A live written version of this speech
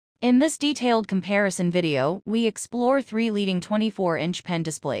In this detailed comparison video, we explore three leading 24-inch pen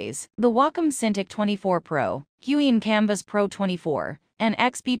displays: the Wacom Cintiq 24 Pro, Huion Kamvas Pro 24, and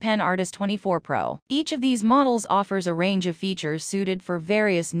XP Pen Artist 24 Pro. Each of these models offers a range of features suited for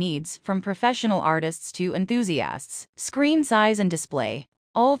various needs, from professional artists to enthusiasts. Screen size and display.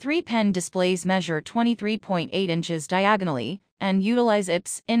 All three pen displays measure 23.8 inches diagonally and utilize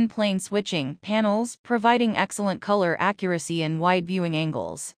IPS in-plane switching panels, providing excellent color accuracy and wide viewing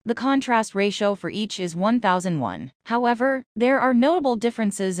angles. The contrast ratio for each is 1001. However, there are notable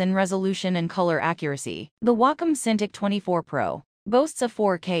differences in resolution and color accuracy. The Wacom Cintiq 24 Pro boasts a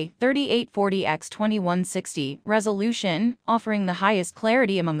 4K 3840x2160 resolution, offering the highest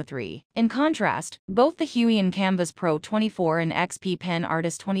clarity among the three. In contrast, both the Huion Kamvas Pro 24 and XP Pen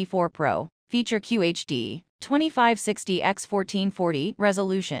Artist 24 Pro feature QHD 2560x1440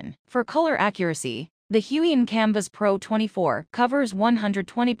 resolution. For color accuracy, the Huion Kamvas Pro 24 covers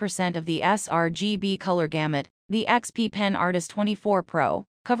 120% of the sRGB color gamut. The XP Pen Artist 24 Pro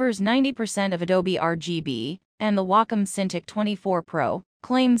covers 90% of Adobe RGB, and the Wacom Cintiq 24 Pro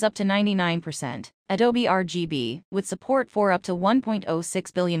claims up to 99% Adobe RGB, with support for up to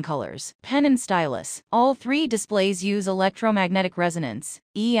 1.06 billion colors. Pen and stylus. All three displays use electromagnetic resonance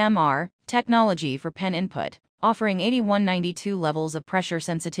 (EMR) technology for pen input, offering 8192 levels of pressure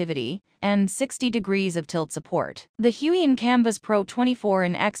sensitivity and 60 degrees of tilt support. The Huion Kamvas Pro 24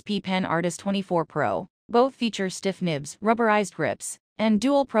 and XP Pen Artist 24 Pro both feature stiff nibs, rubberized grips, and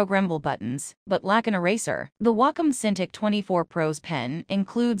dual programmable buttons, but lack an eraser. The Wacom Cintiq 24 Pro's pen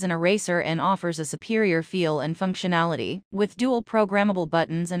includes an eraser and offers a superior feel and functionality, with dual programmable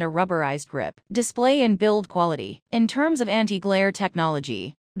buttons and a rubberized grip. Display and build quality. In terms of anti-glare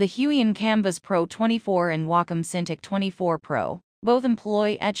technology, the Huion Kamvas Pro 24 and Wacom Cintiq 24 Pro both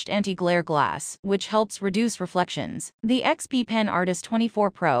employ etched anti-glare glass, which helps reduce reflections. The XP Pen Artist 24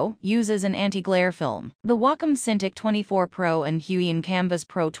 Pro uses an anti-glare film. The Wacom Cintiq 24 Pro and Huion Kamvas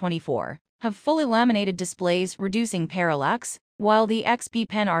Pro 24 have fully laminated displays, reducing parallax, while the XP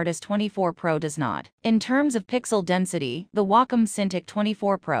Pen Artist 24 Pro does not. In terms of pixel density, the Wacom Cintiq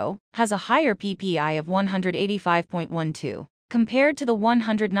 24 Pro has a higher PPI of 185.12. compared to the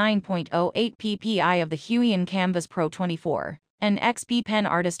 109.08 PPI of the Huion Kamvas Pro 24 and XP Pen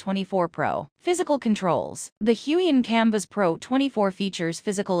Artist 24 Pro. Physical controls. The Huion Kamvas Pro 24 features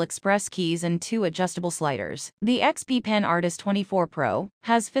physical express keys and 2 adjustable sliders. The XP Pen Artist 24 Pro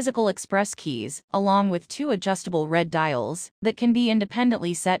has physical express keys, along with 2 adjustable red dials that can be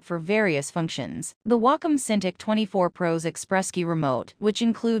independently set for various functions. The Wacom Cintiq 24 Pro's express key remote, which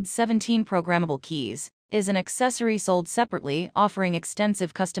includes 17 programmable keys, is an accessory sold separately, offering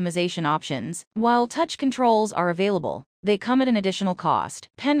extensive customization options. While touch controls are available, they come at an additional cost.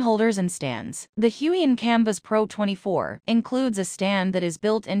 Pen holders and stands. The Huion Kamvas Pro 24 includes a stand that is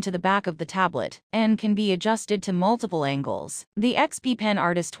built into the back of the tablet and can be adjusted to multiple angles. The XP Pen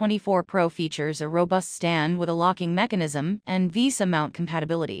Artist 24 Pro features a robust stand with a locking mechanism and Visa mount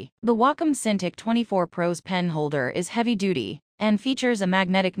compatibility. The Wacom Cintiq 24 Pro's pen holder is heavy-duty and features a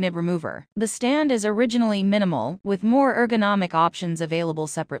magnetic nib remover. The stand is originally minimal, with more ergonomic options available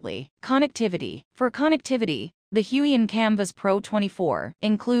separately. Connectivity. For connectivity, the Huion Kamvas Pro 24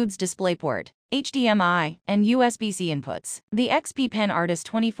 includes DisplayPort, HDMI, and USB-C inputs. The XP Pen Artist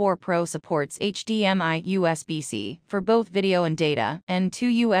 24 Pro supports HDMI USB-C for both video and data, and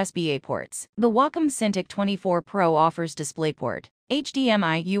 2 USB-A ports. The Wacom Cintiq 24 Pro offers DisplayPort,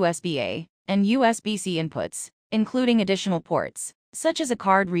 HDMI USB-A, and USB-C inputs, including additional ports, such as a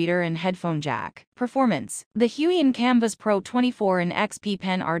card reader and headphone jack. Performance. The Huion Kamvas Pro 24 and XP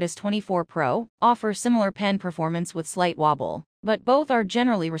Pen Artist 24 Pro offer similar pen performance with slight wobble, but both are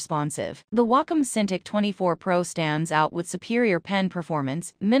generally responsive. The Wacom Cintiq 24 Pro stands out with superior pen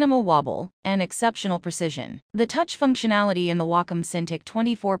performance, minimal wobble, and exceptional precision. The touch functionality in the Wacom Cintiq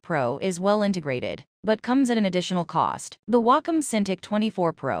 24 Pro is well integrated, but comes at an additional cost. The Wacom Cintiq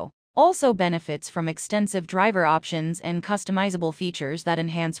 24 Pro also benefits from extensive driver options and customizable features that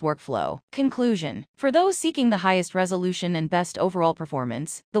enhance workflow. Conclusion. For those seeking the highest resolution and best overall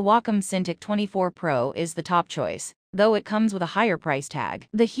performance, the Wacom Cintiq 24 Pro is the top choice, though it comes with a higher price tag.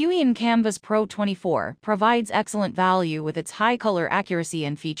 The Huion Kamvas Pro 24 provides excellent value with its high color accuracy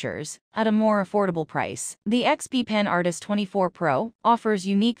and features at a more affordable price. The XP Pen Artist 24 Pro offers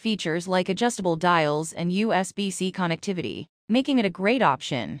unique features like adjustable dials and USB-C connectivity, making it a great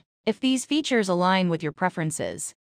option if these features align with your preferences.